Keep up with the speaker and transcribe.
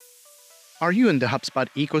Are you in the HubSpot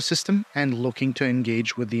ecosystem and looking to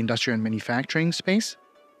engage with the industrial and manufacturing space?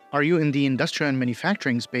 Are you in the industrial and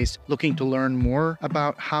manufacturing space looking to learn more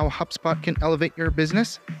about how HubSpot can elevate your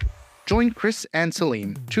business? Join Chris and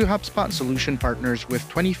Salim, two HubSpot solution partners with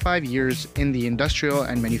 25 years in the industrial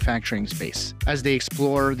and manufacturing space, as they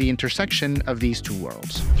explore the intersection of these two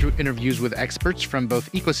worlds. Through interviews with experts from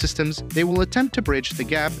both ecosystems, they will attempt to bridge the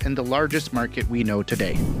gap in the largest market we know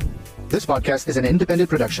today. This podcast is an independent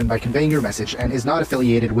production by Conveying Your Message and is not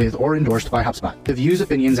affiliated with or endorsed by HubSpot. The views,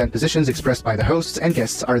 opinions, and positions expressed by the hosts and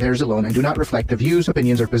guests are theirs alone and do not reflect the views,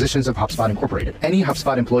 opinions, or positions of HubSpot Incorporated. Any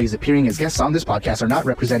HubSpot employees appearing as guests on this podcast are not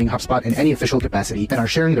representing HubSpot in any official capacity and are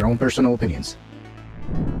sharing their own personal opinions.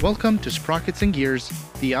 Welcome to Sprockets and Gears,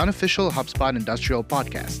 the unofficial HubSpot industrial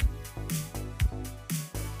podcast.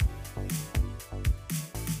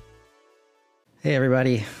 Hey,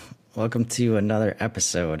 everybody. Welcome to another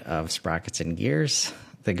episode of Sprockets and Gears,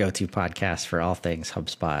 the go-to podcast for all things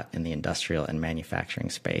HubSpot in the industrial and manufacturing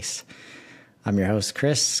space. I'm your host,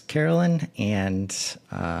 Chris Carolyn, and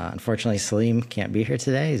unfortunately, Salim can't be here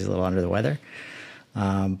today. He's a little under the weather,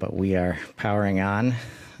 but we are powering on.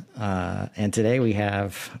 And today we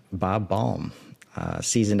have Bob Balm, a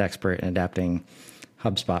seasoned expert in adapting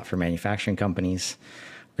HubSpot for manufacturing companies.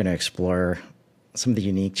 We're going to explore some of the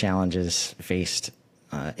unique challenges faced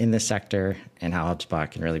in this sector and how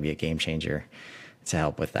HubSpot can really be a game changer to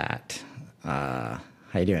help with that. How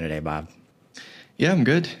you doing today, Bob? Yeah, I'm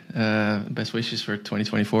good. Best wishes for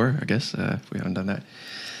 2024, I guess, if we haven't done that.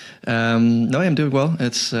 No, I'm doing well.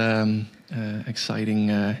 It's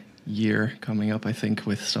exciting year coming up, I think,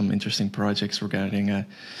 with some interesting projects regarding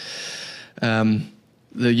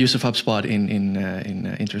the use of HubSpot in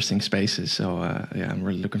interesting spaces. So yeah, I'm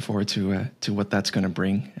really looking forward to what that's going to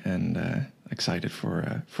bring, and excited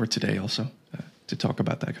for today also to talk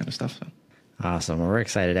about that kind of stuff. So. Awesome. Well, we're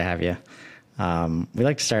excited to have you. We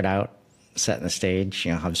like to start out setting the stage.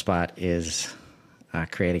 You know, HubSpot is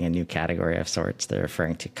creating a new category of sorts. They're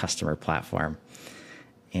referring to customer platform.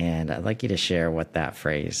 And I'd like you to share what that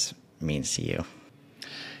phrase means to you.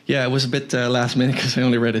 Yeah, it was a bit last minute because I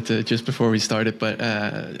only read it just before we started.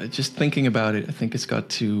 But just thinking about it, I think it's got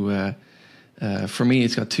two, for me,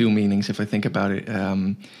 it's got two meanings if I think about it.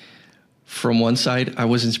 From one side, I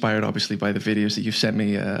was inspired, obviously, by the videos that you sent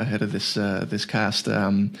me ahead of this cast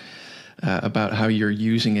about how you're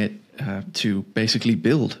using it to basically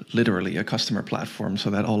build, literally, a customer platform so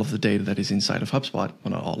that all of the data that is inside of HubSpot, well,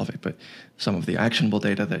 not all of it, but some of the actionable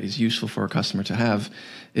data that is useful for a customer to have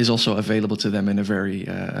is also available to them in a very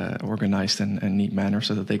organized and neat manner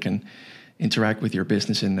so that they can interact with your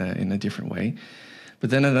business in a different way. But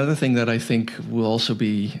then another thing that I think will also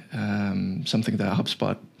be something that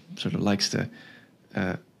HubSpot sort of likes to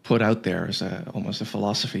put out there as almost a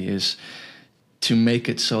philosophy is to make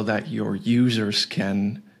it so that your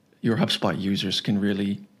HubSpot users can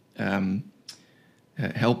really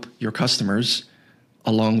help your customers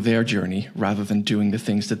along their journey rather than doing the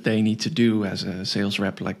things that they need to do as a sales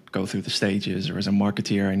rep, like go through the stages, or as a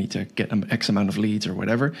marketeer, I need to get them X amount of leads or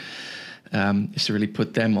whatever, is to really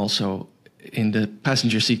put them also in the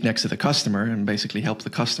passenger seat next to the customer and basically help the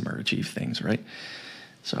customer achieve things, right?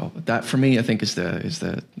 So that, for me, I think is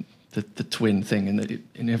the twin thing.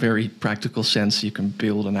 In a very practical sense, you can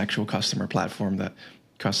build an actual customer platform that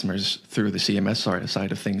customers through the CMS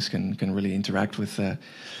side of things can really interact with the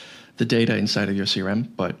data inside of your CRM,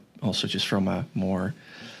 but also just from a more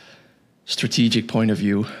strategic point of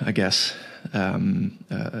view, I guess,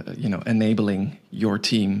 enabling your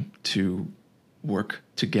team to work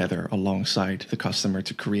together alongside the customer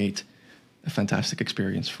to create a fantastic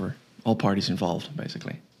experience for all parties involved,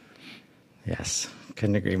 basically. Yes,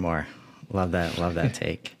 couldn't agree more. Love that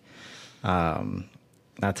take.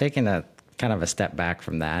 Now, taking a kind of a step back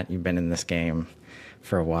from that, you've been in this game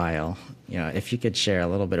for a while. You know, if you could share a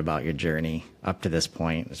little bit about your journey up to this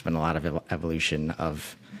point. There's been a lot of evolution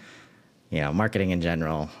of, marketing in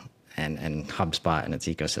general and HubSpot and its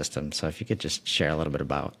ecosystem. So if you could just share a little bit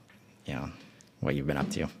about, what you've been up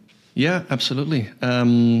to. Yeah, absolutely.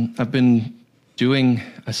 I've been doing,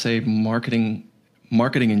 I say, marketing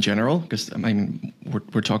in general, because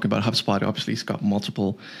we're talking about HubSpot. Obviously, it's got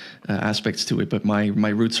multiple aspects to it, but my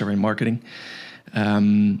roots are in marketing,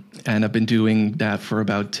 and I've been doing that for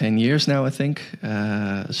about 10 years now. I think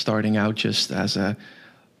starting out just as a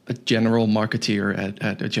general marketeer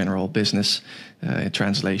at a general business. In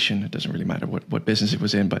translation, it doesn't really matter what business it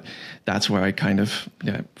was in, but that's where I kind of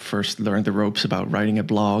first learned the ropes about writing a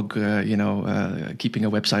blog, keeping a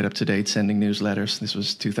website up to date, sending newsletters. This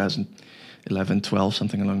was 2011, 12,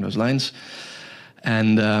 something along those lines.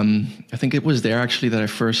 And I think it was there actually that I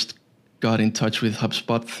first got in touch with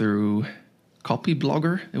HubSpot through Copy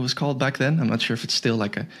Blogger, it was called back then. I'm not sure if it's still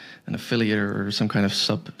like an affiliate or some kind of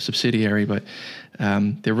subsidiary, but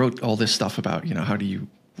they wrote all this stuff about, how do you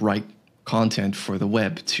write content for the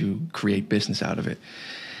web to create business out of it.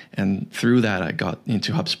 And through that, I got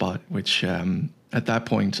into HubSpot, which at that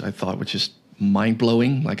point I thought was just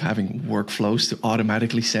mind-blowing, like having workflows to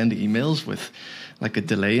automatically send emails with like a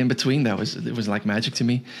delay in between. It was like magic to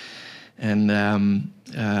me. And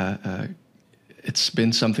it's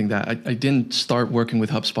been something that I didn't start working with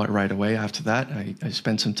HubSpot right away. After that, I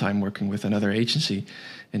spent some time working with another agency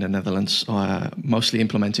in the Netherlands, mostly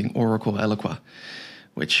implementing Oracle Eloqua,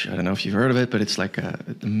 which I don't know if you've heard of it, but it's like a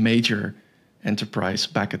major enterprise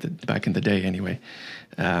back in the day anyway.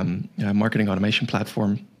 A marketing automation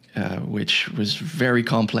platform, which was very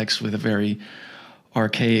complex with a very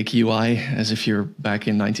archaic UI, as if you're back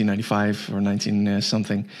in 1995 or 19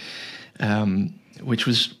 something. Which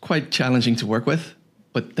was quite challenging to work with,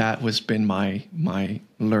 but that has been my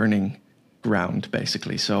learning ground,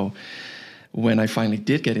 basically. So when I finally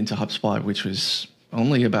did get into HubSpot, which was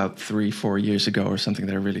only about 3-4 years ago or something,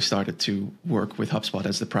 that I really started to work with HubSpot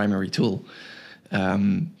as the primary tool,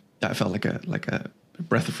 that felt like a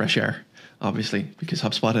breath of fresh air, obviously, because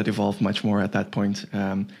HubSpot had evolved much more at that point.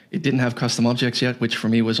 It didn't have custom objects yet, which for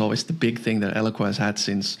me was always the big thing that Eloqua has had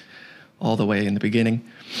since all the way in the beginning.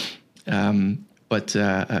 But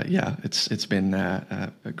it's been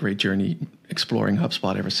a great journey exploring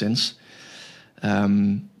HubSpot ever since.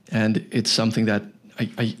 And it's something that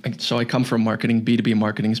I come from marketing. B2B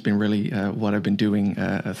marketing has been really what I've been doing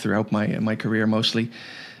throughout my career, mostly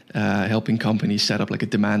helping companies set up like a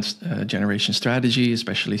demand generation strategy,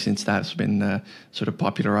 especially since that's been sort of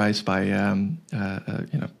popularized by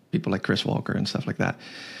people like Chris Walker and stuff like that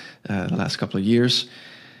the last couple of years.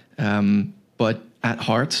 But at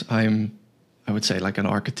heart, I would say like an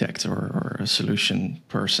architect or a solution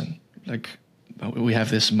person. Like we have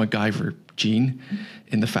this MacGyver gene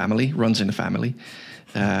in the family, runs in the family,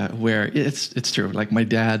 where it's true. Like my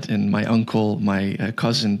dad and my uncle, my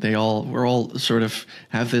cousin, we're all sort of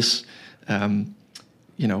have this,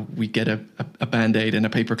 we get a Band-Aid and a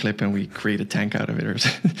paperclip and we create a tank out of it or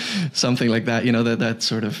something like that. That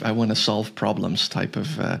sort of, I want to solve problems type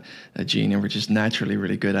of a gene, and we're just naturally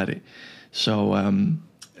really good at it. So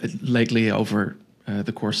lately, over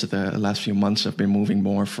the course of the last few months, I've been moving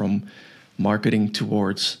more from marketing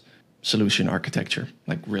towards solution architecture,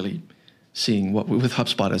 like really seeing what with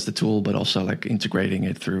HubSpot as the tool, but also like integrating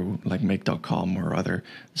it through like make.com or other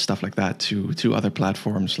stuff like that to other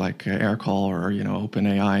platforms like Aircall or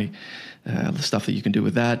OpenAI, the stuff that you can do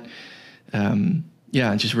with that. And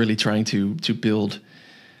just really trying to build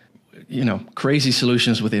crazy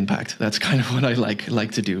solutions with impact. That's kind of what I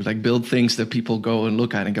like to do, like build things that people go and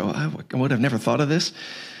look at and go, I've never thought of this.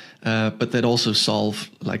 But that also solve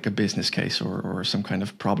like a business case or some kind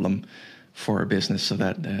of problem for a business, so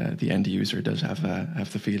that the end user does have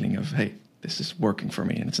the feeling of, hey, this is working for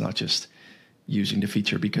me, and it's not just using the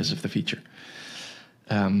feature because of the feature.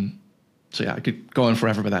 I could go on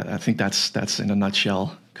forever, but I think that's in a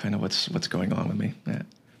nutshell kind of what's going on with me. Yeah.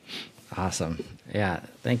 Awesome. Yeah.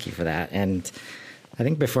 Thank you for that. And I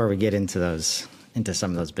think before we get into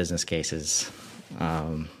some of those business cases,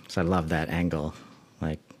 so I love that angle.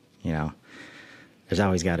 Like, there's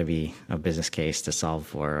always got to be a business case to solve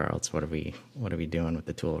for, or else what are we doing with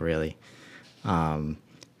the tool, really?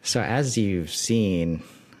 So as you've seen,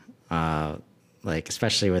 like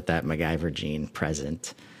especially with that MacGyver gene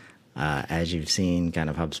present, as you've seen kind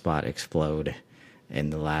of HubSpot explode in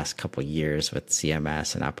the last couple of years with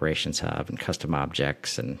CMS and Operations Hub and custom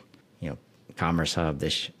objects and Commerce Hub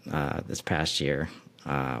this past year,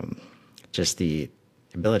 just the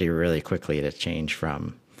ability really quickly to change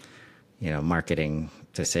from marketing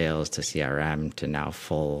to sales to CRM to now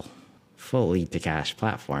full lead to cash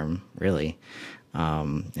platform, really.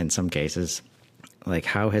 In some cases, like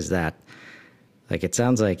how has that? Like it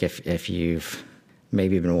sounds like if you've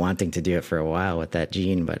maybe been wanting to do it for a while with that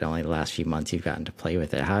gene, but only the last few months you've gotten to play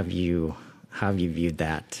with it. How have you viewed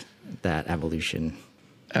that evolution?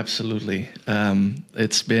 Absolutely.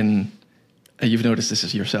 It's been, you've noticed this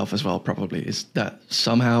as yourself as well, probably, is that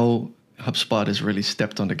somehow HubSpot has really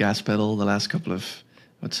stepped on the gas pedal the last couple of,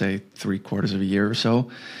 let's say, 3/4 of a year or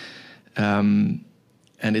so. And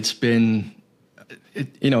it's been,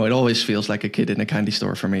 it always feels like a kid in a candy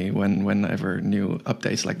store for me whenever new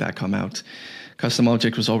updates like that come out. Custom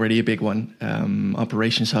Object was already a big one.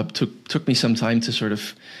 Operations Hub took me some time to sort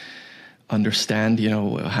of understand,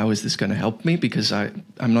 how is this going to help me? Because I'm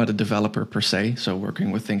not a developer per se, so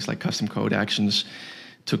working with things like custom code actions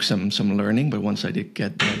took some learning. But once I did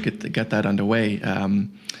get that underway,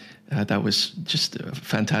 That was just a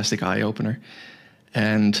fantastic eye opener.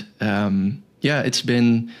 And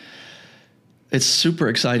it's super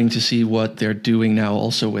exciting to see what they're doing now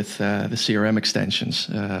also with the CRM extensions,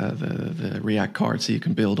 the React cards that you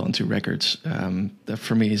can build onto records. That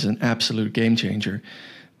for me is an absolute game changer,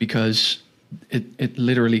 because it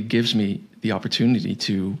literally gives me the opportunity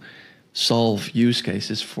to solve use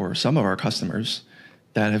cases for some of our customers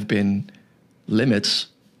that have been limits.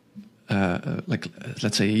 Like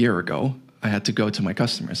let's say a year ago, I had to go to my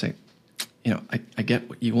customer and say, I get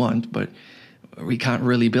what you want, but we can't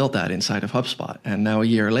really build that inside of HubSpot. And now a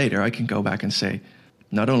year later, I can go back and say,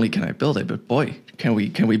 not only can I build it, but boy, can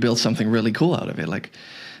we build something really cool out of it? Like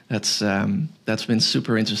that's been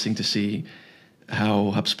super interesting to see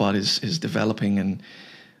how HubSpot is developing, and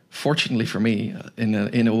fortunately for me,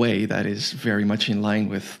 in a way that is very much in line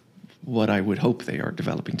with what I would hope they are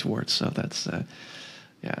developing towards. So that's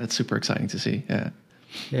super exciting to see.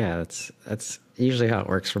 Yeah, that's usually how it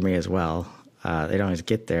works for me as well. They don't always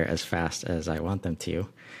get there as fast as I want them to,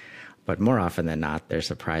 but more often than not, they're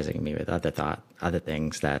surprising me with other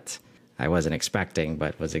things that I wasn't expecting,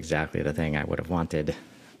 but was exactly the thing I would have wanted,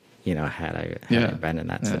 had I been in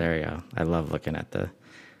that scenario. I love looking at the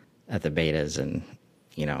betas and,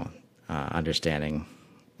 understanding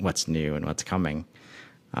what's new and what's coming.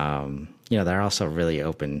 They're also really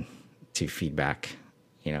open to feedback,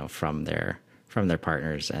 from their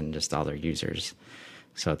partners and just all their users.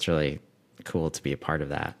 So it's really cool to be a part of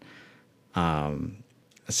that.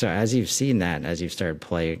 So as you've seen that, as you've started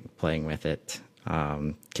playing with it,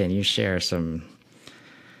 can you share some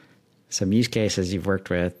use cases you've worked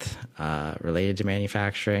with related to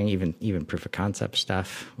manufacturing, even proof of concept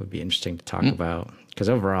stuff would be interesting to talk about. Because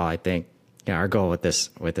overall, I think our goal with this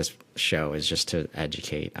show is just to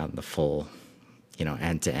educate on the full,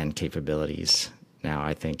 end-to-end capabilities. Now,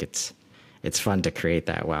 I think it's fun to create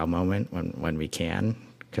that wow moment when we can,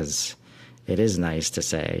 because it is nice to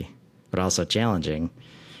say, but also challenging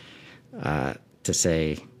to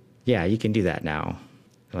say, yeah, you can do that now.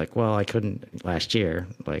 Like, well, I couldn't last year.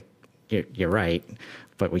 Like, you're right,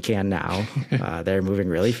 but we can now. They're moving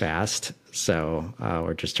really fast, so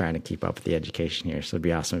we're just trying to keep up with the education here. So it'd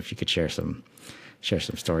be awesome if you could share some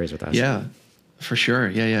stories with us. Yeah, for sure.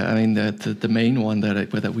 Yeah. I mean, the main one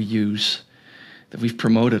that we use, that we've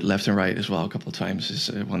promoted left and right as well a couple of times,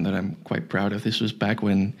 is one that I'm quite proud of. This was back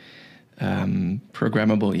when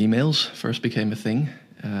programmable emails first became a thing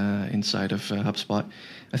inside of HubSpot.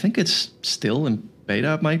 I think it's still in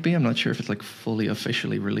beta, it might be. I'm not sure if it's like fully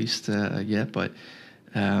officially released yet, but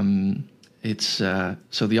it's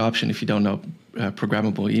so the option, if you don't know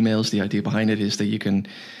programmable emails, the idea behind it is that you can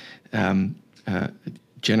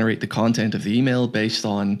generate the content of the email based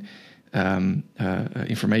on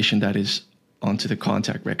information that is onto the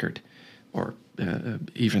contact record, or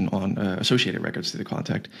even on associated records to the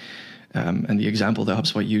contact. And the example that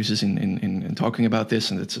HubSpot uses in talking about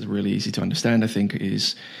this, and it's really easy to understand, I think,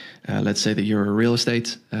 is let's say that you're a real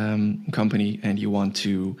estate company and you want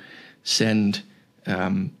to send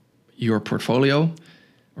your portfolio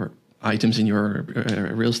or items in your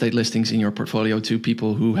real estate listings in your portfolio to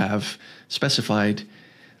people who have specified.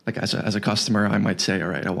 Like as a customer, I might say, all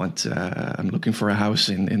right, I'm looking for a house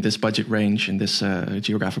in this budget range, in this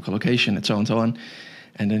geographical location, and so on and so on.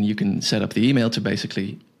 And then you can set up the email to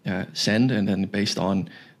basically send, and then based on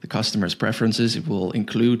the customer's preferences, it will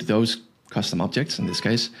include those custom objects, in this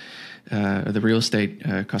case, the real estate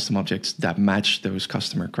custom objects that match those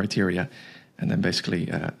customer criteria, and then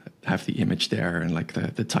basically have the image there and like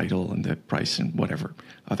the title and the price and whatever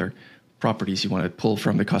other properties you want to pull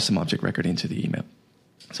from the custom object record into the email.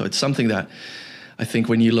 So it's something that I think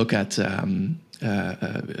when you look at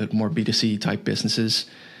more B2C type businesses,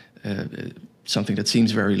 something that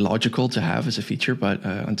seems very logical to have as a feature, but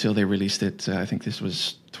until they released it, I think this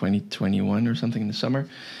was 2021 or something in the summer,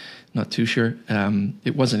 not too sure,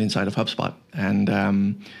 it wasn't inside of HubSpot.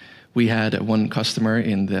 And we had one customer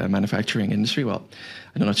in the manufacturing industry. Well,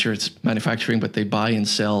 I'm not sure it's manufacturing, but they buy and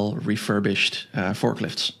sell refurbished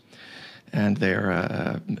forklifts. And they're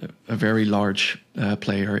a very large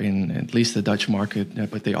player in at least the Dutch market,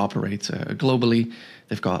 but they operate globally.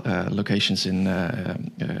 They've got locations in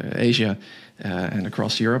Asia and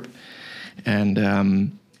across Europe.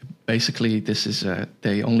 And basically, this is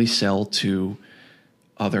they only sell to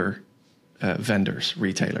other vendors,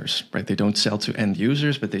 retailers, right? They don't sell to end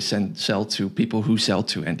users, but they sell to people who sell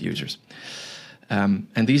to end users. And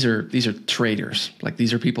these are traders. Like,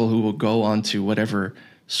 these are people who will go onto whatever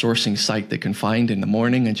sourcing site they can find in the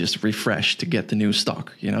morning and just refresh to get the new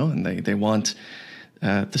stock, and they want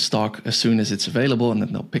the stock as soon as it's available, and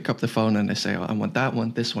then they'll pick up the phone and they say, oh, I want that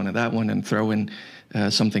one, this one, and that one, and throw in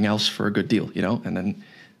something else for a good deal, and then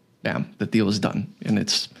bam, the deal is done. And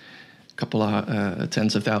it's a couple of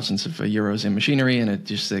tens of thousands of euros in machinery, and it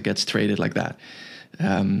just gets traded like that.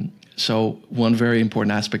 So one very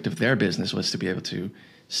important aspect of their business was to be able to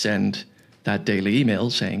send that daily email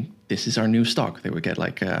saying, this is our new stock. They would get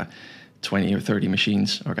like 20 or 30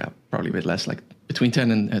 machines, or probably a bit less, like between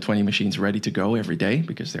 10 and 20 machines ready to go every day,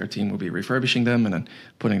 because their team will be refurbishing them and then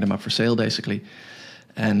putting them up for sale, basically.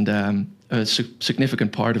 And a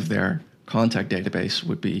significant part of their contact database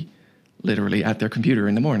would be literally at their computer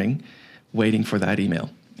in the morning waiting for that email.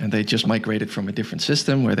 And they just migrated from a different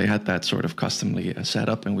system where they had that sort of customly set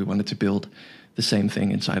up, and we wanted to build the same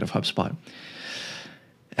thing inside of HubSpot.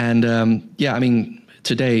 And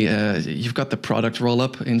today you've got the product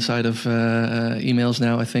roll-up inside of emails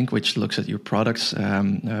now, I think, which looks at your products.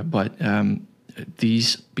 But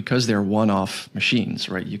these, because they're one-off machines,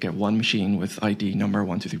 right? You get one machine with ID number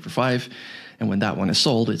 1, 2, 3, 4, 5, and when that one is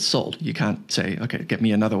sold, it's sold. You can't say, okay, get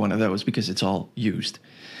me another one of those, because it's all used.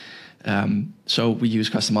 So we use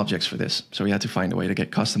custom objects for this. So we had to find a way to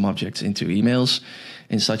get custom objects into emails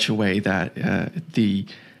in such a way that the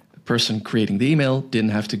person creating the email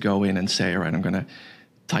didn't have to go in and say, all right, I'm going to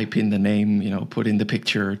type in the name, put in the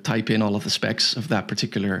picture, type in all of the specs of that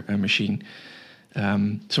particular machine.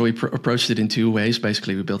 So we approached it in two ways.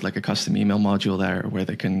 Basically, we built like a custom email module there where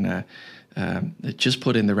they can just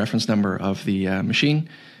put in the reference number of the machine,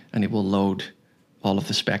 and it will load all of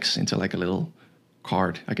the specs into like a little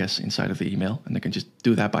card, I guess, inside of the email. And they can just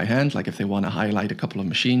do that by hand. Like if they want to highlight a couple of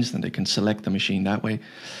machines, then they can select the machine that way.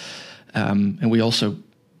 And we also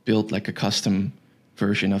built like a custom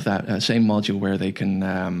version of that same module where they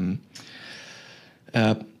can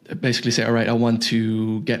basically say, all right, I want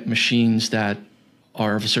to get machines that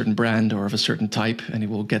are of a certain brand or of a certain type, and it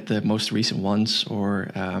will get the most recent ones,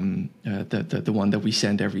 or the one that we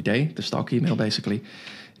send every day, the stock email, basically.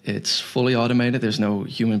 It's fully automated. There's no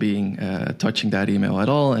human being touching that email at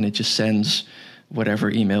all, and it just sends whatever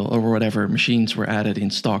email or whatever machines were added in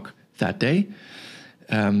stock that day.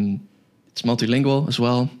 It's multilingual as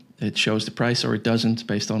well. It shows the price or it doesn't,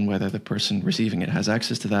 based on whether the person receiving it has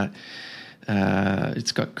access to that.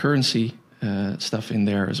 It's got currency stuff in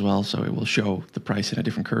there as well, so it will show the price in a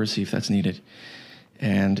different currency if that's needed.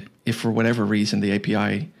 And if for whatever reason the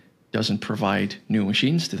API doesn't provide new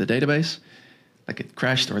machines to the database, like it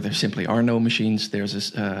crashed or there simply are no machines,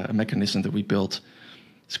 there's a mechanism that we built.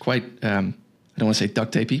 It's quite, I don't want to say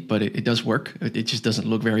duct tapey, but it does work. It just doesn't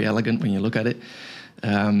look very elegant when you look at it.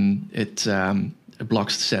 It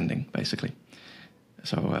blocks sending, basically.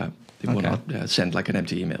 So it will not send like an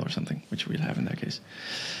empty email or something, which we'll have in that case.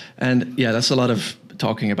 And yeah, that's a lot of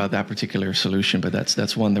talking about that particular solution, but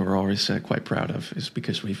that's one that we're always quite proud of, is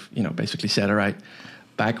because we've basically said, all right,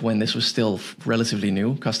 back when this was still relatively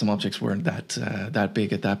new, custom objects weren't that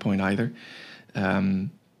big at that point either.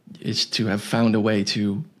 Is to have found a way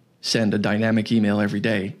to send a dynamic email every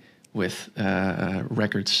day with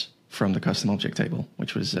records from the custom object table,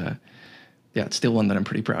 which was it's still one that I'm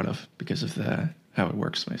pretty proud of because of how it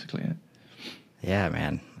works, basically. Yeah,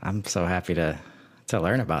 man, I'm so happy to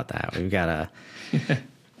learn about that. We've got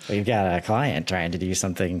a client trying to do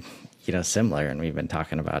something similar, and we've been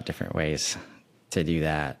talking about different ways to do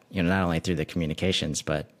that. Not only through the communications,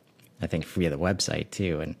 but I think via the website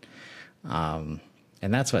too. And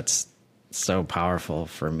that's what's so powerful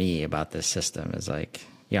for me about this system is like,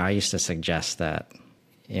 I used to suggest that,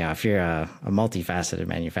 if you're a multifaceted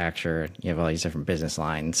manufacturer, you have all these different business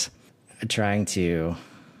lines, trying to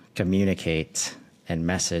communicate and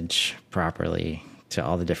message properly to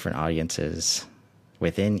all the different audiences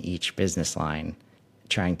within each business line,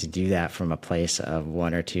 trying to do that from a place of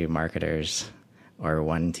one or two marketers or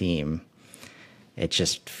one team, it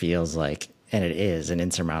just feels like, and it is an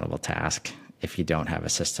insurmountable task if you don't have a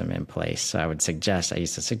system in place. So I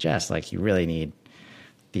used to suggest, like, you really need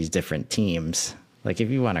these different teams. Like, if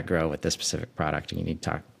you want to grow with this specific product and you need to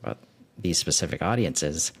talk about these specific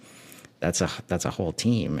audiences, that's a whole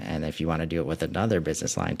team. And if you want to do it with another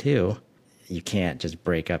business line too, you can't just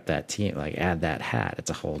break up that team, like add that hat.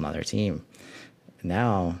 It's a whole nother team.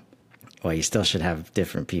 Now, well, you still should have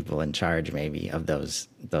different people in charge maybe of those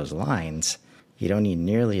lines. You don't need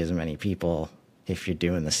nearly as many people if you're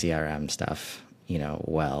doing the CRM stuff,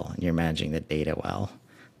 well, and you're managing the data well.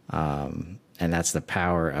 And that's the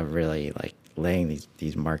power of really like laying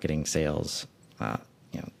these marketing, sales,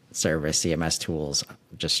 service, CMS tools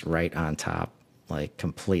just right on top, like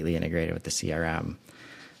completely integrated with the CRM.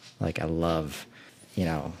 Like I love,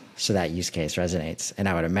 so that use case resonates. And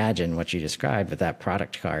I would imagine what you described with that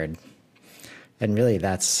product card. And really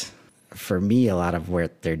that's, for me, a lot of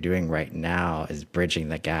what they're doing right now is bridging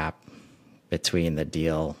the gap between the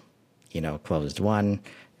deal, closed one,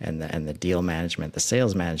 and the deal management, the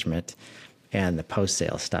sales management, and the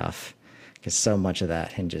post-sale stuff, because so much of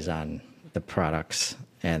that hinges on the products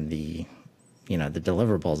and the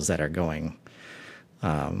deliverables that are going,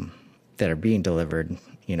 that are being delivered,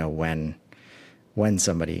 when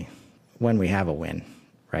we have a win,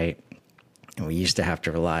 right? And we used to have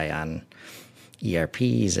to rely on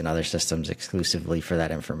ERPs and other systems exclusively for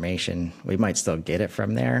that information. We might still get it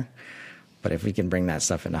from there, but if we can bring that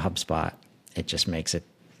stuff into HubSpot, it just makes it,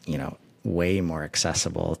 way more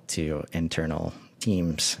accessible to internal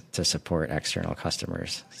teams to support external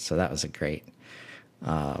customers. So that was a great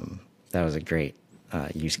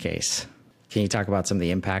use case. Can you talk about some of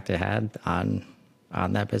the impact it had on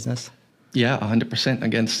that business? Yeah, 100%.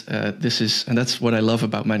 Against and that's what I love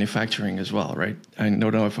about manufacturing as well, right? I don't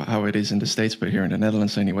know how it is in the States, but here in the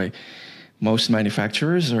Netherlands anyway, most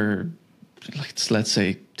manufacturers are, let's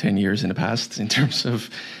say, 10 years in the past in terms of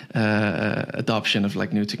adoption of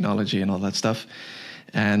like new technology and all that stuff.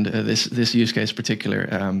 And this use case particular,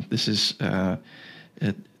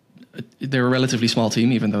 they're a relatively small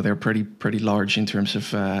team, even though they're pretty large in terms of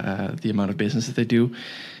the amount of business that they do.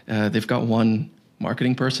 They've got one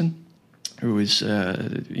marketing person who is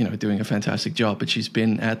doing a fantastic job, but she's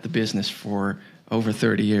been at the business for over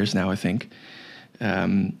 30 years now, I think.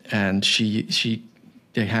 And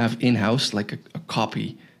they have in-house like a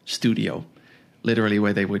copy studio, literally,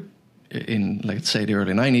 where they would, in let's say the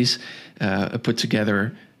early 90s, put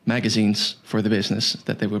together magazines for the business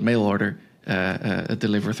that they would mail order,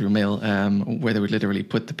 deliver through mail, where they would literally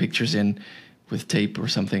put the pictures in with tape or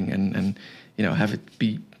something and have it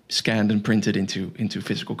be scanned and printed into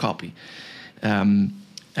physical copy.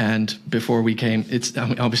 And before we came,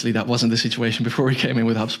 obviously that wasn't the situation before we came in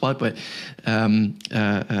with HubSpot, but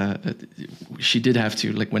she did have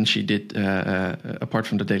to, like when she did, apart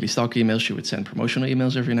from the daily stock emails, she would send promotional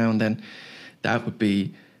emails every now and then. That would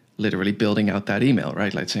be literally building out that email,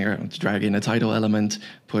 right? Like saying, right, drag in a title element,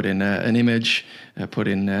 put in an image, put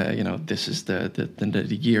in, this is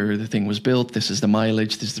the year the thing was built, this is the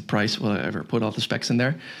mileage, this is the price, whatever, put all the specs in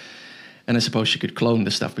there. And I suppose she could clone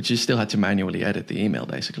the stuff, but she still had to manually edit the email,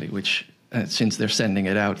 basically, which, since they're sending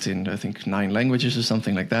it out in, I think, 9 languages or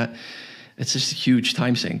something like that, it's just a huge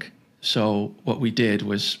time sink. So what we did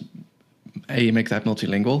was, make that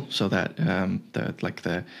multilingual, so that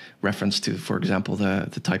the reference to, for example,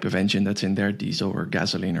 the type of engine that's in there, diesel or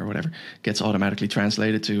gasoline or whatever, gets automatically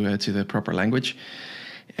translated to the proper language,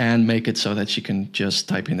 and make it so that she can just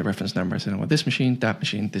type in the reference number and say, oh, this machine, that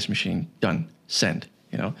machine, this machine, done, send.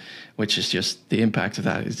 Which is just the impact of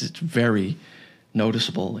that is very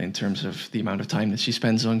noticeable in terms of the amount of time that she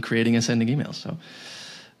spends on creating and sending emails. So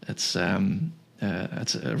it's a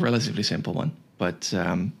relatively simple one, but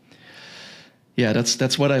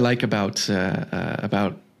that's what I like about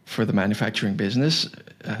for the manufacturing business,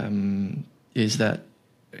 is that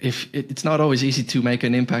if it's not always easy to make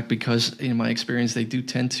an impact, because in my experience they do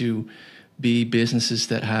tend to be businesses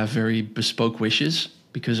that have very bespoke wishes,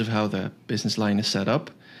 because of how the business line is set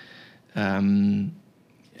up. And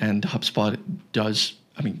HubSpot does,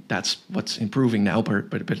 that's what's improving now,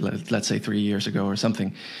 but let's say 3 years ago or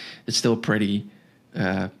something, it's still pretty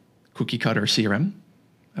cookie cutter CRM,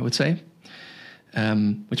 I would say,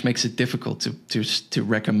 which makes it difficult to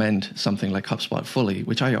recommend something like HubSpot fully,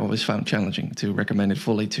 which I always found challenging, to recommend it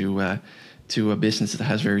fully to a business that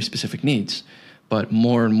has very specific needs. But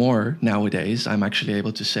more and more nowadays, I'm actually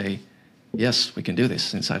able to say, yes, we can do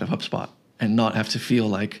this inside of HubSpot, and not have to feel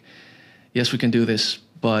like, yes, we can do this,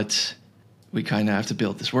 but we kind of have to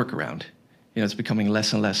build this workaround. It's becoming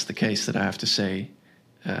less and less the case that I have to say,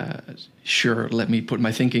 sure, let me put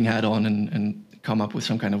my thinking hat on and come up with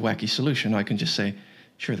some kind of wacky solution. I can just say,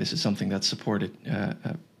 sure, this is something that's supported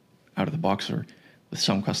out of the box or with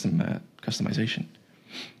some customization.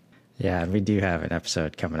 Yeah, and we do have an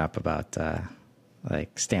episode coming up about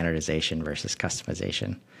like standardization versus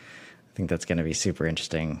customization. I think that's going to be a super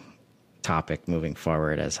interesting topic moving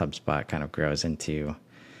forward as HubSpot kind of grows into,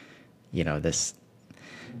 this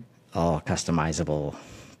all customizable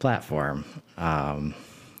platform.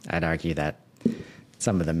 I'd argue that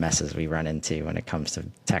some of the messes we run into when it comes to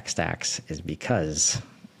tech stacks is because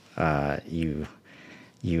you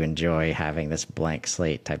enjoy having this blank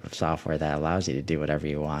slate type of software that allows you to do whatever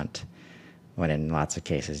you want, when in lots of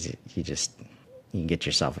cases you can get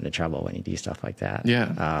yourself into trouble when you do stuff like that.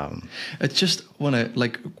 Yeah. I just want to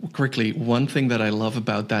quickly, one thing that I love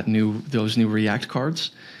about those new React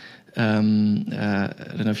cards, I don't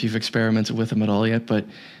know if you've experimented with them at all yet, but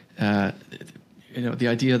the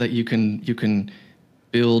idea that you can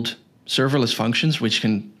build serverless functions which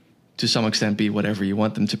can to some extent be whatever you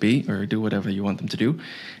want them to be or do whatever you want them to do.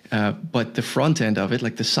 But the front end of it,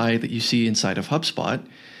 like the side that you see inside of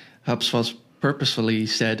HubSpot's purposefully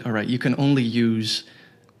said, all right, you can only use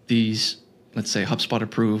these, let's say, HubSpot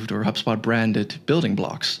approved or HubSpot branded building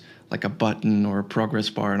blocks, like a button or a progress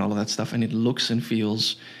bar and all of that stuff. And it looks and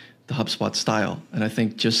feels the HubSpot style. And I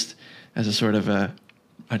think just as a sort of a,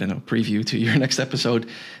 I don't know, preview to your next episode,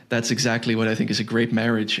 that's exactly what I think is a great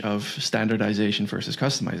marriage of standardization versus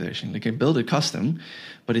customization. They can build it custom,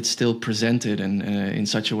 but it's still presented in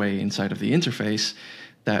such a way inside of the interface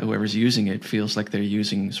that whoever's using it feels like they're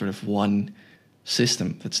using sort of one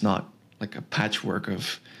system that's not like a patchwork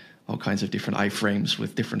of all kinds of different iframes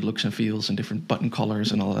with different looks and feels and different button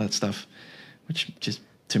colors and all that stuff, which just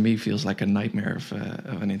to me feels like a nightmare of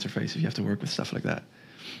an interface if you have to work with stuff like that.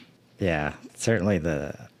 Yeah, certainly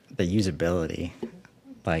the usability,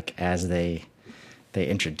 like as they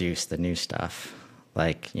introduce the new stuff,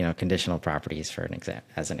 like, you know, conditional properties for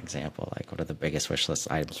as an example, like what are the biggest wish list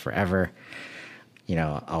items forever, you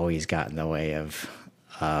know, always got in the way of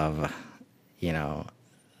you know,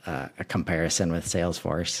 a comparison with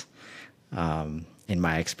Salesforce, in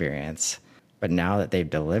my experience. But now that they've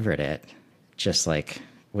delivered it, just like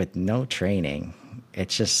with no training,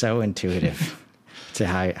 it's just so intuitive to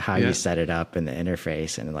how you set it up in the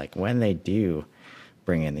interface. And like when they do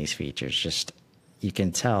bring in these features, just you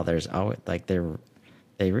can tell there's always like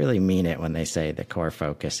they really mean it when they say the core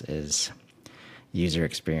focus is user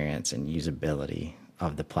experience and usability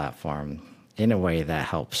of the platform in a way that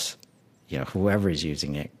helps, you know, whoever's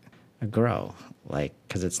using it grow. Like,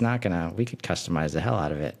 because it's not gonna, we could customize the hell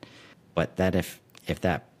out of it, but that if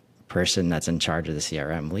that person that's in charge of the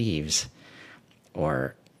CRM leaves,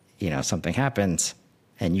 or, you know, something happens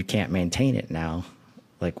and you can't maintain it now,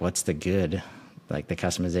 like what's the good? Like the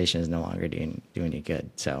customization is no longer doing you good.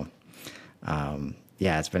 So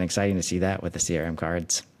yeah, it's been exciting to see that with the CRM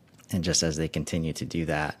cards. And just as they continue to do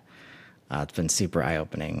that, it's been super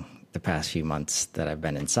eye-opening the past few months that I've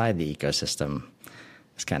been inside the ecosystem.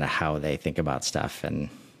 It's kind of how they think about stuff, and,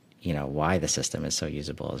 you know, why the system is so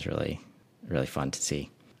usable is really, really fun to see.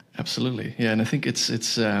 Absolutely. Yeah. And I think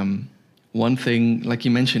it's one thing, like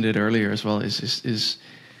you mentioned it earlier as well, is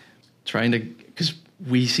trying to, because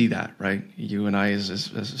we see that, right? You and I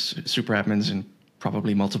as super admins and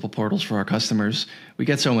probably multiple portals for our customers, we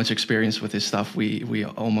get so much experience with this stuff. We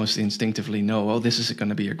almost instinctively know, oh, this is going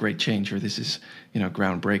to be a great change, or this is, you know,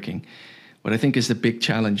 groundbreaking. What I think is the big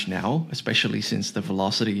challenge now, especially since the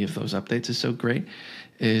velocity of those updates is so great,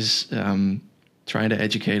 is trying to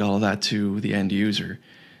educate all of that to the end user,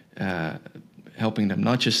 helping them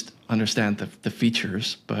not just understand the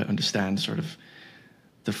features, but understand sort of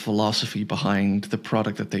the philosophy behind the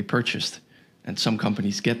product that they purchased. And some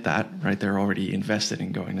companies get that, right? They're already invested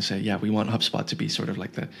in going to say, yeah, we want HubSpot to be sort of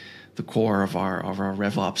like the core of our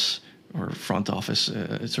RevOps or front office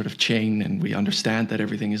sort of chain, and we understand that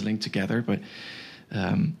everything is linked together. But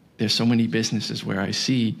there's so many businesses where I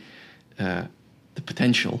see the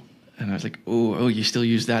potential, and I was like, oh, you still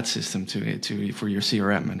use that system for your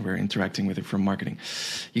CRM, and we're interacting with it from marketing.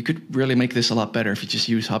 You could really make this a lot better if you just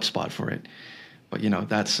use HubSpot for it. But, you know,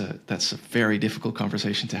 that's a very difficult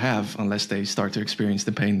conversation to have unless they start to experience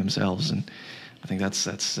the pain themselves. And I think that's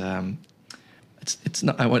it's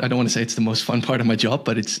not. I don't want to say it's the most fun part of my job,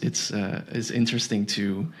 but it's interesting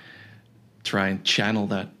to try and channel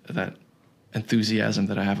that enthusiasm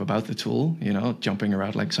that I have about the tool. You know, jumping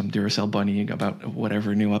around like some Duracell bunny about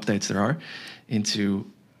whatever new updates there are, into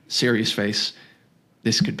serious face.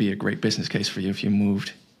 This could be a great business case for you if you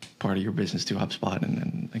moved part of your business to HubSpot,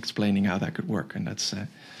 and explaining how that could work. And that's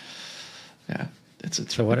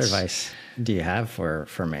so what advice do you have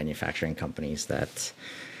for manufacturing companies that,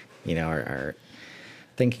 you know, are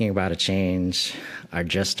thinking about a change, are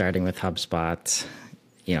just starting with HubSpot?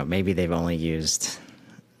 You know, maybe they've only used,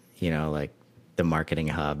 you know, like the marketing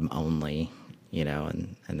hub only, you know,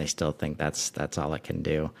 and they still think that's all it can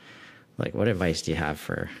do. Like, what advice do you have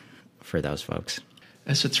for those folks?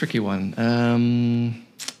 That's a tricky one.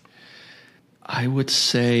 I would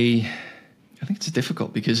say, I think it's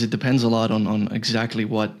difficult because it depends a lot on exactly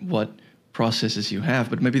what processes you have.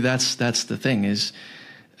 But maybe that's the thing is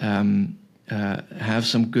have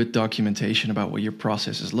some good documentation about what your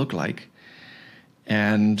processes look like.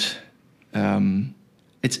 And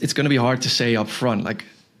it's going to be hard to say up front, like,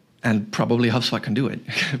 and probably HubSpot can do it.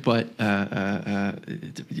 But,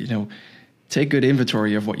 you know, take good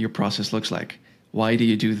inventory of what your process looks like. Why do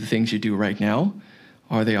you do the things you do right now?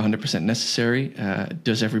 Are they 100% necessary?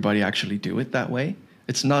 Does everybody actually do it that way?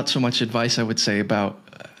 It's not so much advice, I would say, about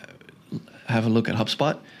have a look at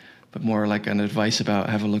HubSpot, but more like an advice about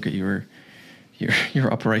have a look at your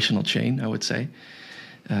your operational chain, I would say.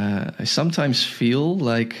 I sometimes feel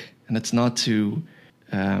like, and it's not to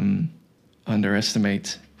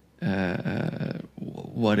underestimate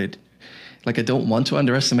what it, like I don't want to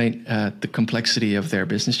underestimate the complexity of their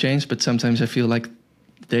business chains, but sometimes I feel like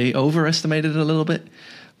they overestimate it a little bit.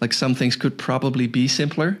 Like some things could probably be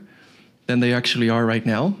simpler than they actually are right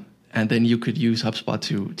now, and then you could use HubSpot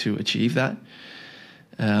to achieve that.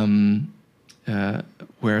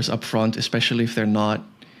 Whereas upfront, especially if they're not,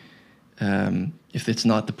 if it's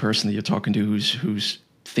not the person that you're talking to who's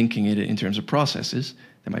thinking it in terms of processes,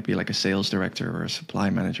 there might be like a sales director or a supply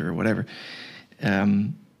manager or whatever.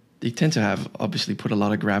 They tend to have obviously put a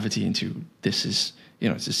lot of gravity into this is,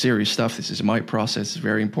 it's a serious stuff. This is my process. It's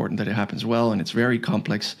very important that it happens well, and it's very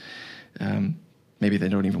complex. Maybe they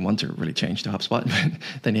don't even want to really change to HubSpot, but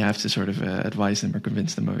then you have to sort of advise them or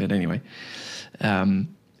convince them of it anyway. So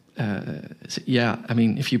yeah, I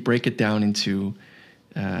mean, if you break it down into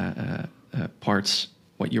parts,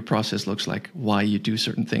 what your process looks like, why you do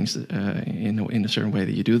certain things in a certain way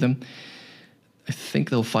that you do them, I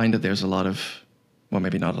think they'll find that there's a lot of, well,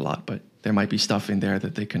 maybe not a lot, but there might be stuff in there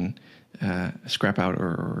that they can scrap out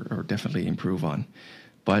or definitely improve on.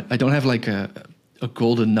 But I don't have like a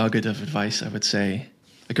golden nugget of advice, I would say.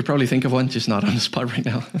 I could probably think of one, just not on the spot right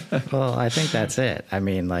now. Well, I think that's it. I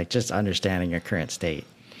mean, like just understanding your current state,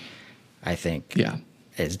 I think,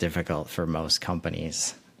 is difficult for most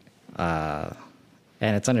companies. And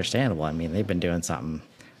it's understandable. I mean, they've been doing something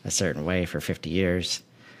a certain way for 50 years.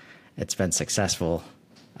 It's been successful,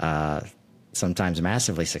 sometimes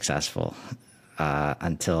massively successful,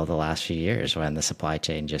 until the last few years when the supply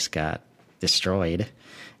chain just got destroyed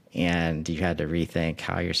and you had to rethink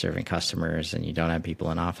how you're serving customers, and you don't have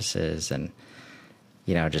people in offices, and,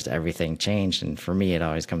 just everything changed. And for me, it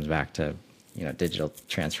always comes back to, digital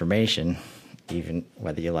transformation, even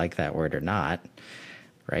whether you like that word or not,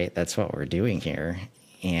 right? That's what we're doing here.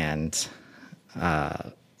 And,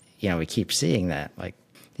 we keep seeing that, like,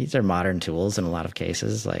 these are modern tools in a lot of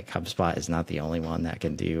cases. Like HubSpot is not the only one that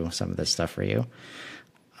can do some of this stuff for you.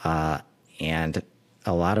 And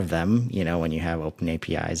a lot of them, when you have open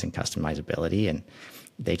APIs and customizability, and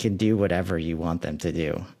they can do whatever you want them to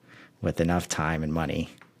do with enough time and money.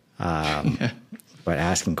 But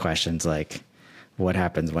asking questions like, what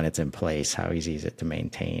happens when it's in place? How easy is it to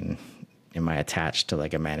maintain? Am I attached to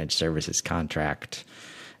like a managed services contract?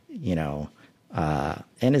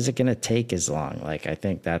 And is it going to take as long? Like, I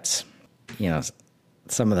think that's,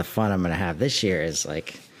 some of the fun I'm going to have this year is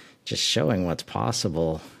like just showing what's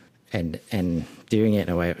possible and doing it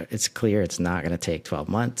in a way it's clear it's not going to take 12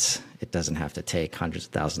 months. It doesn't have to take hundreds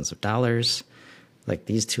of thousands of dollars. Like,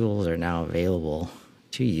 these tools are now available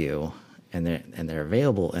to you, and they're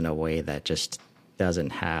available in a way that just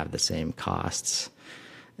doesn't have the same costs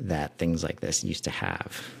that things like this used to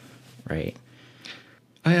have, right?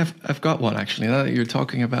 I've got one, actually. Now that you're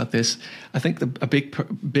talking about this, I think a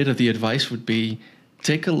big bit of the advice would be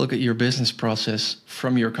take a look at your business process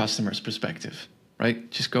from your customer's perspective,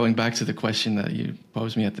 right? Just going back to the question that you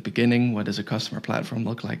posed me at the beginning, what does a customer platform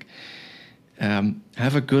look like?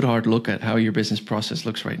 Have a good hard look at how your business process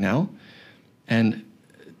looks right now, and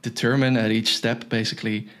determine at each step,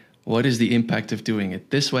 basically, what is the impact of doing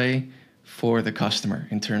it this way for the customer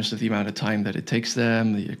in terms of the amount of time that it takes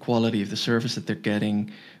them, the quality of the service that they're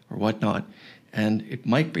getting, or whatnot. And it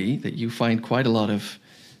might be that you find quite a lot of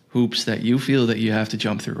hoops that you feel that you have to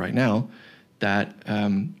jump through right now that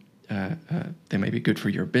they may be good for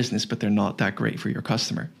your business, but they're not that great for your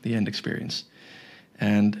customer, the end experience.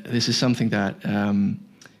 And this is something that, I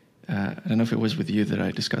don't know if it was with you that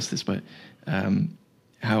I discussed this, but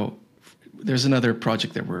how there's another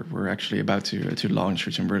project that we're actually about to launch,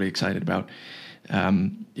 which I'm really excited about,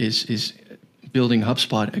 is building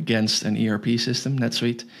HubSpot against an ERP system,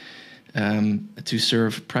 NetSuite, to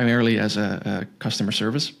serve primarily as a customer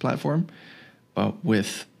service platform, but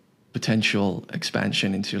with potential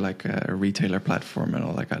expansion into like a retailer platform and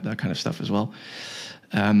all that kind of stuff as well.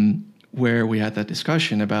 Where we had that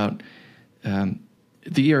discussion about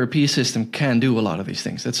the ERP system can do a lot of these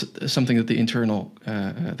things. That's something that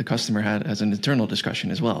the customer had as an internal discussion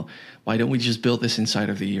as well. Why don't we just build this inside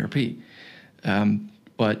of the ERP?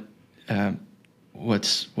 But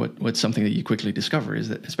what's something that you quickly discover is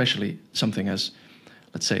that, especially something as,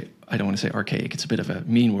 let's say, I don't want to say archaic, it's a bit of a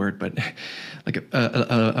mean word, but like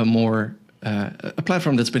a more a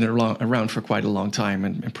platform that's been around for quite a long time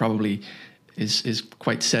and probably is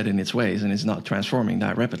quite set in its ways and is not transforming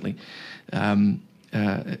that rapidly.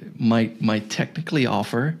 Might technically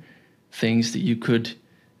offer things that you could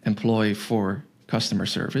employ for customer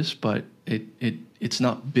service, but it's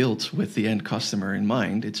not built with the end customer in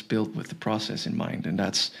mind. It's built with the process in mind, and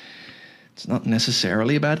it's not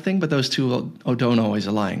necessarily a bad thing. But those two don't always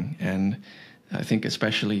align, and I think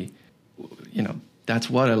especially, that's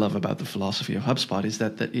what I love about the philosophy of HubSpot is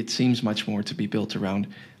that it seems much more to be built around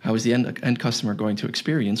how is the end customer going to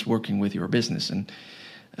experience working with your business, and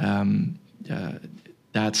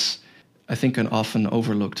that's, I think, an often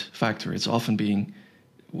overlooked factor. It's often being,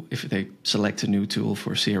 if they select a new tool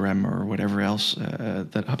for CRM or whatever else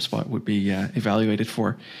that HubSpot would be evaluated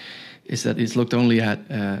for, is that it's looked only at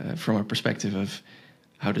from a perspective of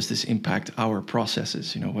how does this impact our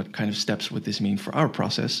processes? What kind of steps would this mean for our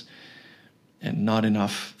process? And not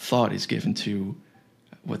enough thought is given to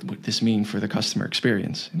what would this mean for the customer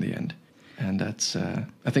experience in the end. And that's,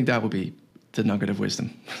 I think that would be the nugget of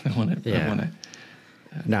wisdom. I want to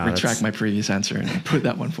retract my previous answer and put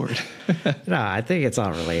that one forward. No, I think it's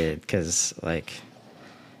all related because,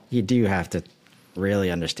 you do have to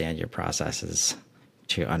really understand your processes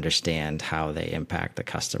to understand how they impact the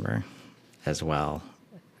customer as well.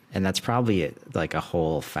 And that's probably a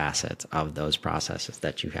whole facet of those processes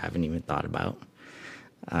that you haven't even thought about.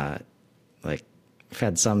 I've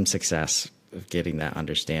had some success of getting that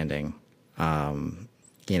understanding. When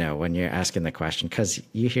you're asking the question, because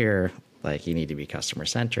you hear you need to be customer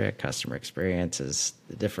centric, customer experience is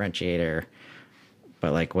the differentiator.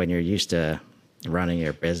 But when you're used to running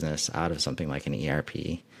your business out of something like an ERP,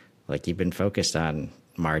 you've been focused on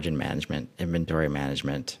margin management, inventory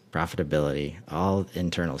management, profitability, all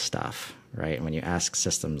internal stuff, right? And when you ask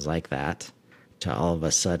systems like that to all of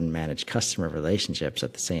a sudden manage customer relationships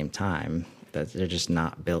at the same time, that they're just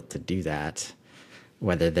not built to do that,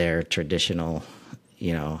 whether they're traditional,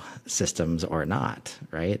 systems or not,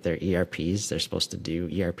 right? They're ERPs, they're supposed to do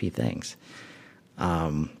ERP things.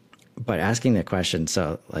 But asking the question,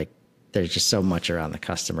 there's just so much around the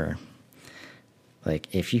customer.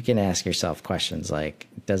 If you can ask yourself questions do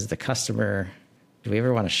we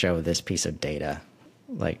ever want to show this piece of data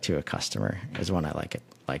to a customer, is one I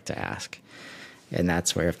like to ask. And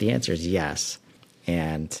that's where, if the answer is yes,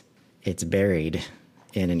 and it's buried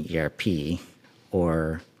in an ERP,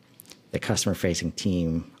 or the customer facing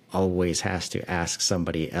team always has to ask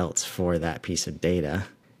somebody else for that piece of data,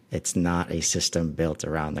 it's not a system built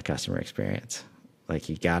around the customer experience.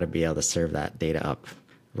 You got to be able to serve that data up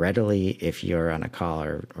readily if you're on a call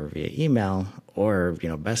or via email, or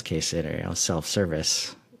best case scenario,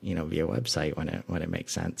 self-service, via website when it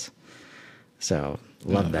makes sense. So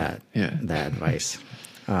love that advice.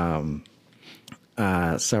 So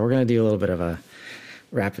we're going to do a little bit of a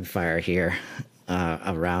rapid fire here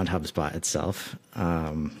around HubSpot itself.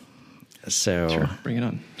 Sure, bring it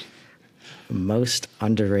on. Most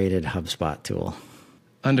underrated HubSpot tool.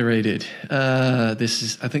 Underrated. I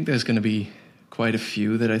think there's going to be quite a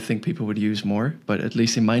few that I think people would use more, but at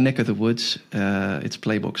least in my neck of the woods, it's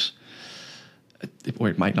playbooks. Or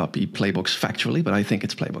it might not be playbooks factually, but I think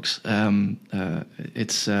it's playbooks.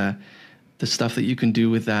 It's the stuff that you can do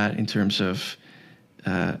with that in terms of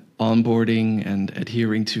onboarding and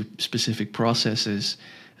adhering to specific processes,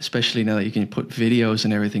 especially now that you can put videos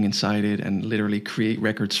and everything inside it and literally create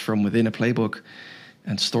records from within a playbook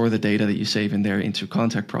and store the data that you save in there into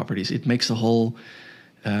contact properties. It makes the whole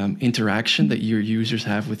interaction that your users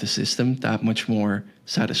have with the system that much more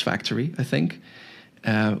satisfactory, I think,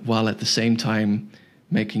 while at the same time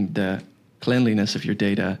making the cleanliness of your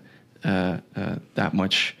data that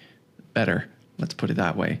much better. Let's put it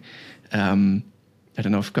that way. I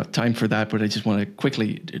don't know if I've got time for that, but I just want to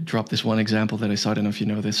quickly drop this one example that I saw. I don't know if you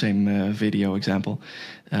know the same video example.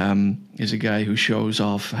 Is a guy who shows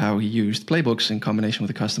off how he used playbooks in combination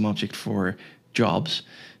with a custom object for jobs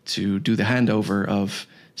to do the handover of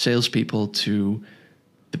salespeople to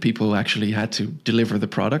the people who actually had to deliver the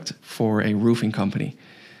product for a roofing company.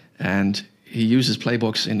 And he uses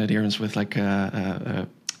playbooks in adherence with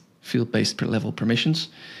field-based level permissions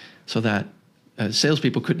so that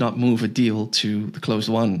salespeople could not move a deal to the closed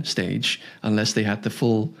won stage unless they had the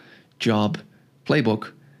full job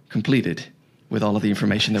playbook completed with all of the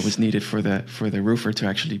information that was needed for the roofer to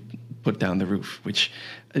actually put down the roof, which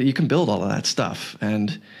you can build all of that stuff.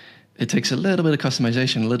 And it takes a little bit of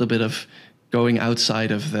customization, a little bit of going outside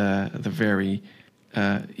of the very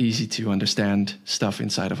easy to understand stuff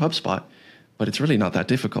inside of HubSpot, but it's really not that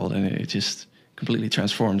difficult, and it just completely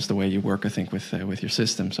transforms the way you work, I think, with your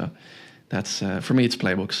system. So that's for me, it's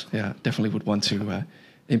playbooks. Yeah, definitely would want to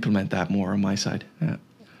implement that more on my side.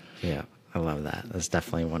 Yeah, I love that. That's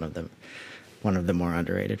definitely one of the more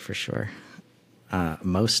underrated for sure.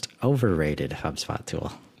 Most overrated HubSpot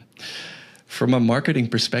tool. From a marketing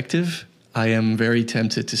perspective, I am very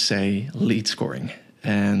tempted to say lead scoring.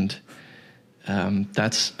 And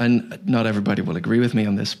And not everybody will agree with me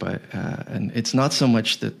on this, but and it's not so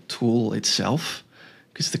much the tool itself,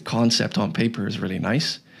 because the concept on paper is really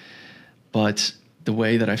nice, but the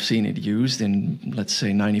way that I've seen it used in, let's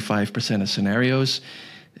say, 95% of scenarios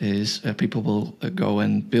is people will go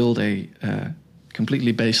and build a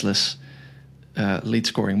completely baseless lead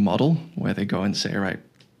scoring model where they go and say, all right,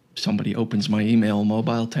 somebody opens my email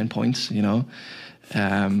mobile, 10 points,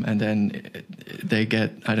 and then they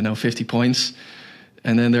get, 50 points,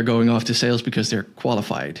 and then they're going off to sales because they're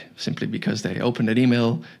qualified, simply because they opened an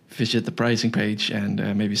email, visit the pricing page,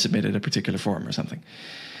 and maybe submitted a particular form or something.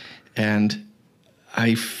 And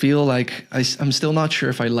I feel like I'm still not sure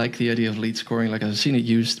if I like the idea of lead scoring. Like, I've seen it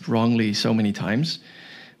used wrongly so many times,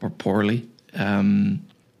 or poorly.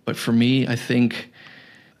 But for me, I think,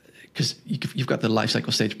 because you've got the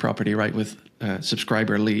lifecycle stage property, right, with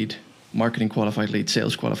subscriber lead, marketing qualified lead,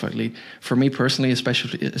 sales qualified lead. For me personally,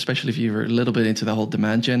 especially if you're a little bit into the whole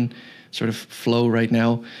demand gen sort of flow right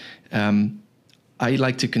now, I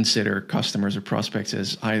like to consider customers or prospects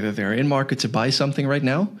as either they're in market to buy something right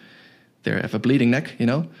now, they have a bleeding neck,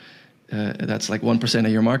 that's like 1%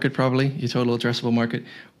 of your market, probably, your total addressable market,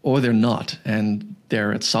 or they're not, and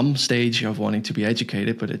they're at some stage of wanting to be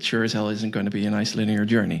educated, but it sure as hell isn't going to be a nice linear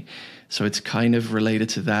journey. So it's kind of related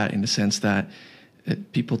to that, in the sense that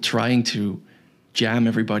people trying to jam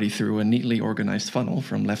everybody through a neatly organized funnel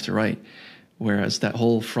from left to right, whereas that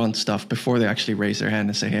whole front stuff before they actually raise their hand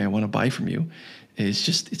and say, hey, I want to buy from you,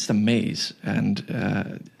 it's the maze.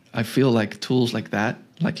 And I feel like tools like that,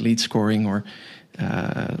 like lead scoring or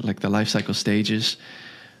like the lifecycle stages,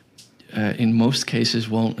 in most cases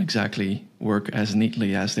won't exactly work as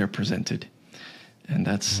neatly as they're presented. And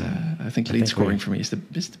that's, I think lead scoring for me is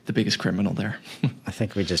the biggest criminal there. I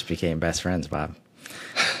think we just became best friends, Bob.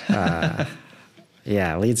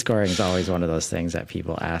 Yeah, lead scoring is always one of those things that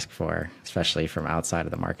people ask for, especially from outside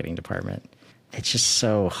of the marketing department. It's just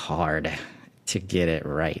so hard to get it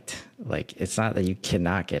right. Like, it's not that you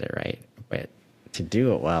cannot get it right, but to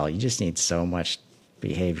do it well, you just need so much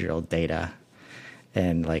behavioral data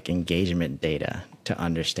and like engagement data to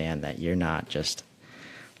understand that you're not just,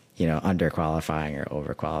 underqualifying or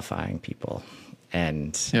overqualifying people.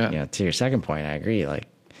 And, to your second point, I agree. Like,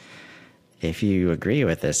 if you agree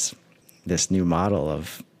with this new model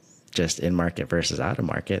of just in market versus out of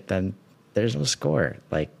market, then there's no score.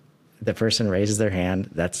 Like, the person raises their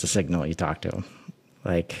hand, that's the signal you talk to them.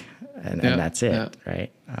 Like, and that's it,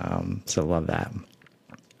 right? So love that.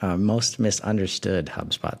 Most misunderstood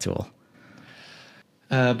HubSpot tool.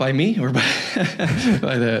 By me or by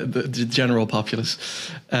the general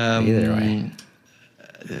populace? Either way.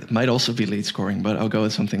 It might also be lead scoring, but I'll go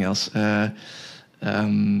with something else.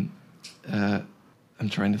 I'm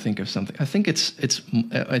trying to think of something. I think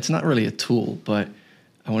it's not really a tool, but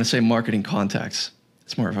I want to say marketing contacts.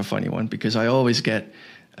 It's more of a funny one, because I always get,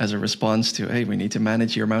 as a response to, hey, we need to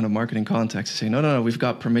manage your amount of marketing contacts, I say, no, we've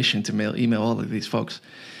got permission to email all of these folks.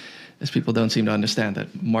 As people don't seem to understand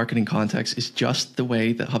that marketing contacts is just the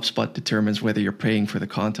way that HubSpot determines whether you're paying for the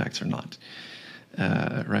contacts or not.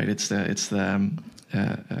 Right? It's the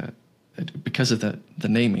because of the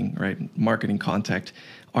naming, right? Marketing contact.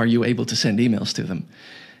 Are you able to send emails to them?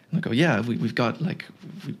 And I go, yeah, we've got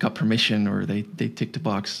permission, or they tick the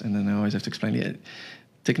box, and then I always have to explain it.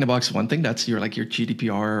 Ticking the box is one thing. That's your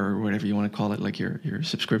GDPR or whatever you want to call it, like your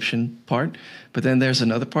subscription part. But then there's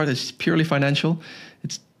another part that's purely financial.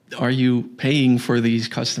 Are you paying for these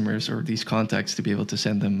customers or these contacts to be able to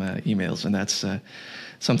send them emails? And that's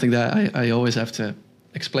something that I always have to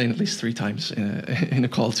explain at least 3 times in a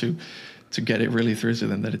call to get it really through to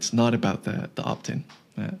them, that it's not about the opt-in.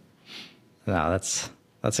 No, that's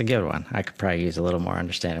a good one. I could probably use a little more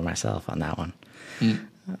understanding myself on that one.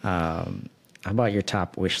 How about your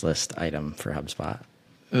top wish list item for HubSpot?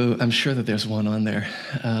 Oh, I'm sure that there's one on there.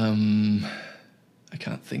 I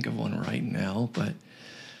can't think of one right now, but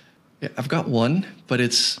yeah, I've got one, but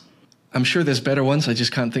I'm sure there's better ones. I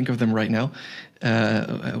just can't think of them right now.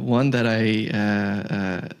 One that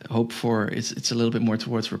I hope for, it's a little bit more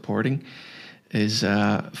towards reporting, is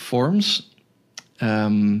forms.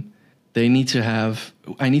 I need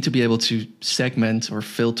to be able to segment or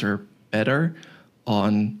filter better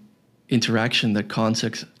on interaction that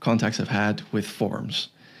contacts have had with forms.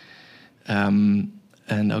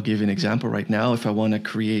 And I'll give you an example right now. If I want to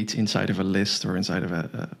create inside of a list or inside of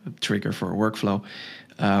a trigger for a workflow,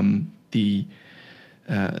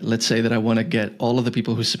 let's say that I want to get all of the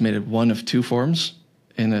people who submitted one of 2 forms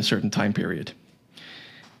in a certain time period.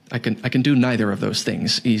 I can do neither of those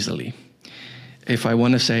things easily. if I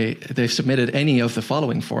want to say they've submitted any of the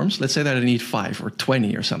following forms, let's say that I need 5 or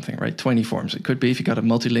 20 or something, right? 20 forms. It could be if you've got a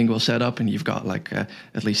multilingual setup and you've got like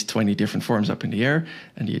at least 20 different forms up in the air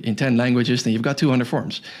and in 10 languages, then you've got 200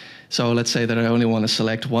 forms. So let's say that I only want to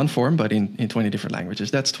select one form, but in 20 different languages.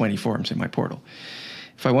 That's 20 forms in my portal.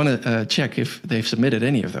 If I want to check if they've submitted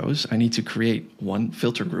any of those, I need to create one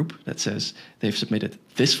filter group that says they've submitted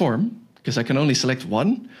this form, because I can only select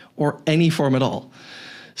one or any form at all.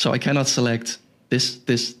 So I cannot select this,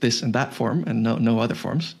 and that form and no other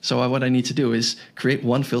forms. So what I need to do is create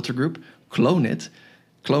one filter group, clone it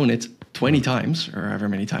 20 times or however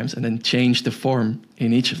many times, and then change the form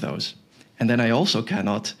in each of those. And then I also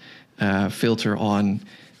cannot filter on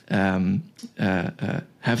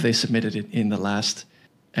have they submitted it in the last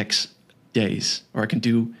X days, or I can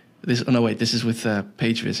do this. Oh no, wait, this is with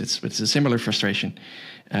page visits, but it's a similar frustration.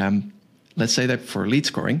 Let's say that for lead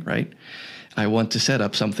scoring, right? I want to set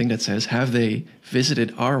up something that says, have they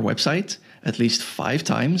visited our website at least 5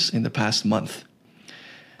 times in the past month?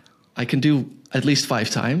 I can do at least 5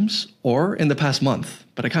 times or in the past month,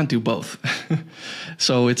 but I can't do both.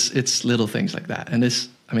 So it's little things like that. And this,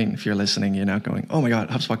 I mean, if you're listening, you're not going, oh my God,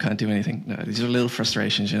 HubSpot can't do anything. No, these are little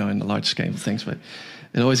frustrations, in the large scale of things, but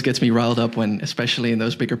it always gets me riled up when, especially in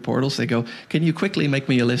those bigger portals, they go, can you quickly make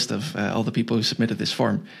me a list of all the people who submitted this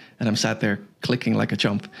form? And I'm sat there clicking like a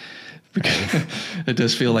chump. Because it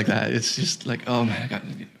does feel like that. It's just like, oh my God,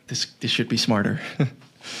 this should be smarter.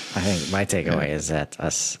 I think my takeaway is that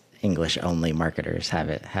us English-only marketers have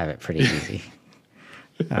it pretty easy.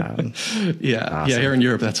 Awesome. Yeah, here in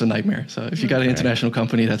Europe, that's a nightmare. So if you got an international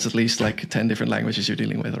company, that's at least like 10 different languages you're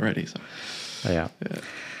dealing with already. So, yeah.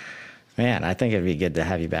 Man, I think it'd be good to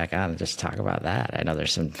have you back on and just talk about that. I know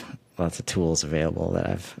there's lots of tools available that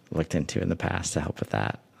I've looked into in the past to help with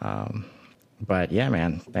that. But yeah,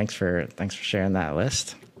 man, thanks for sharing that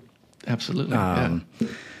list. Absolutely.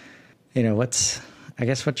 What's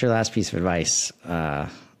your last piece of advice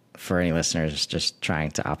for any listeners just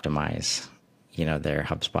trying to optimize, their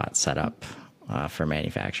HubSpot setup for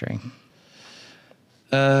manufacturing?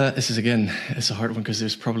 This is, again, it's a hard one because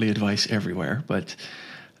there's probably advice everywhere. But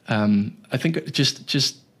I think just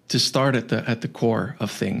to start at the core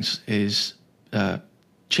of things is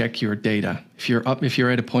check your data. If you're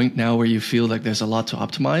at a point now where you feel like there's a lot to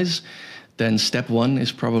optimize, then step one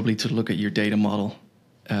is probably to look at your data model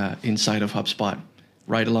inside of HubSpot.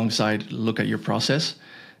 Right alongside, look at your process,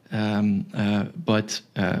 but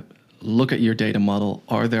look at your data model.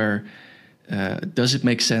 Does it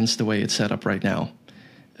make sense the way it's set up right now?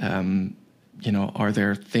 Are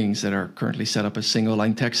there things that are currently set up as single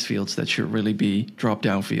line text fields that should really be drop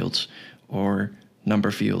down fields or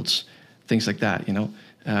number fields, things like that?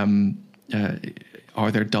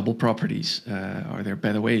 Are there double properties? Are there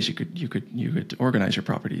better ways you could organize your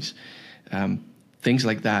properties? Things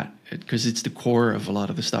like that, because it's the core of a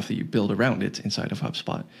lot of the stuff that you build around it inside of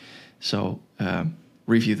HubSpot. So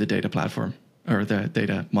review the data platform or the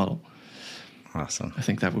data model. Awesome. I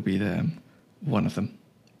think that would be one of them.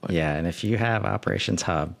 But yeah, and if you have Operations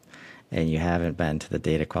Hub and you haven't been to the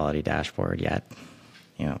data quality dashboard yet,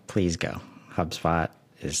 please go. HubSpot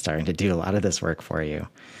is starting to do a lot of this work for you.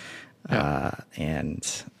 Yeah.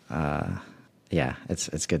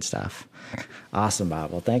 It's good stuff. Awesome,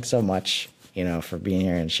 Bob. Well, thanks so much, for being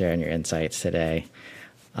here and sharing your insights today.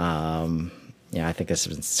 I think this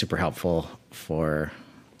has been super helpful for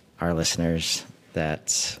our listeners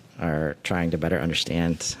that are trying to better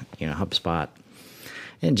understand, HubSpot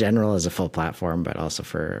in general as a full platform, but also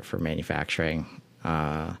for manufacturing.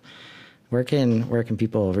 Where can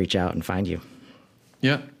people reach out and find you?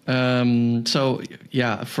 Yeah.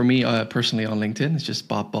 For me personally on LinkedIn, it's just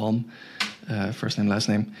Bob Balm, first name, last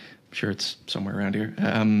name. I'm sure it's somewhere around here.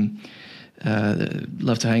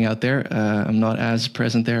 Love to hang out there. I'm not as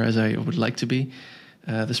present there as I would like to be.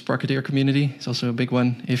 The Sprocketeer community is also a big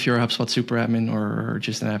one. If you're a HubSpot super admin or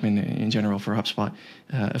just an admin in general for HubSpot,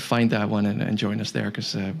 find that one and join us there,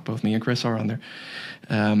 because both me and Chris are on there.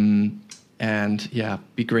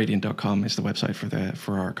 BeGradient.com is the website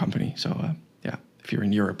for our company. So if you're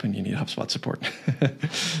in Europe and you need HubSpot support,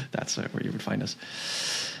 that's where you would find us.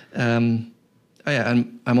 And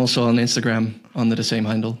I'm also on Instagram under the same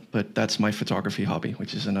handle, but that's my photography hobby,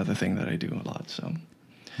 which is another thing that I do a lot. So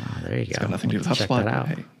there you go. It's got nothing to do with Check HubSpot. that out.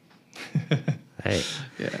 Hey,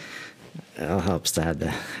 Yeah. It all helps to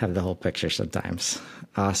have the whole picture sometimes.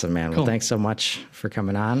 Awesome, man. Cool. Well, thanks so much for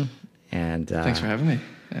coming on. And Thanks for having me.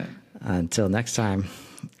 Yeah. Until next time,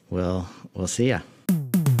 we'll see ya.